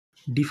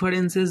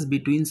Differences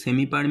between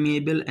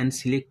semipermeable and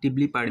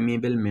selectively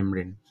permeable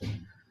membrane.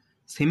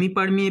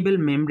 Semipermeable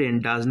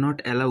membrane does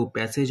not allow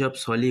passage of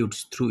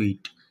solids through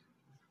it,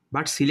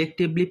 but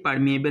selectively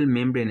permeable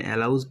membrane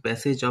allows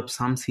passage of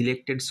some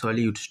selected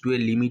solids to a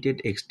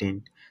limited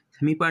extent.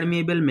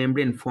 Semipermeable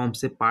membrane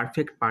forms a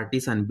perfect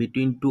partition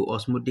between two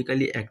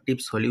osmotically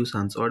active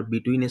solutions or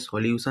between a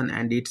solution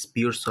and its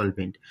pure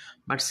solvent.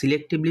 But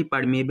selectively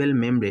permeable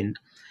membrane,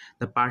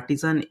 the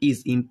partition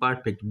is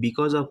imperfect,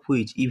 because of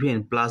which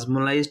even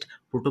plasmolized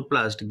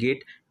protoplasts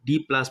get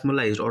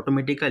deplasmolized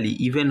automatically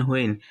even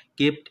when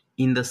kept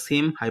in the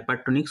same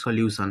hypertonic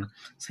solution.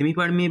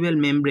 Semipermeable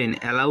membrane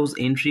allows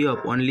entry of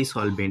only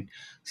solvent.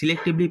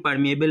 Selectively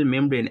permeable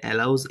membrane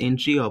allows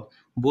entry of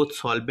both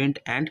solvent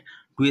and,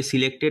 to a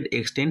selected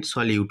extent,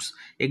 solutes.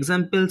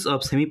 Examples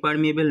of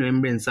semipermeable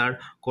membranes are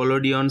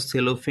collodion,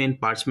 cellophane,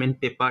 parchment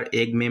paper,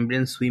 egg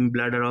membrane, swim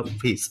bladder of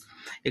fish.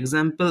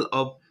 Example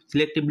of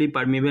selectively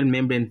permeable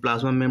membrane: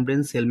 plasma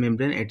membrane, cell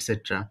membrane,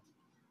 etc.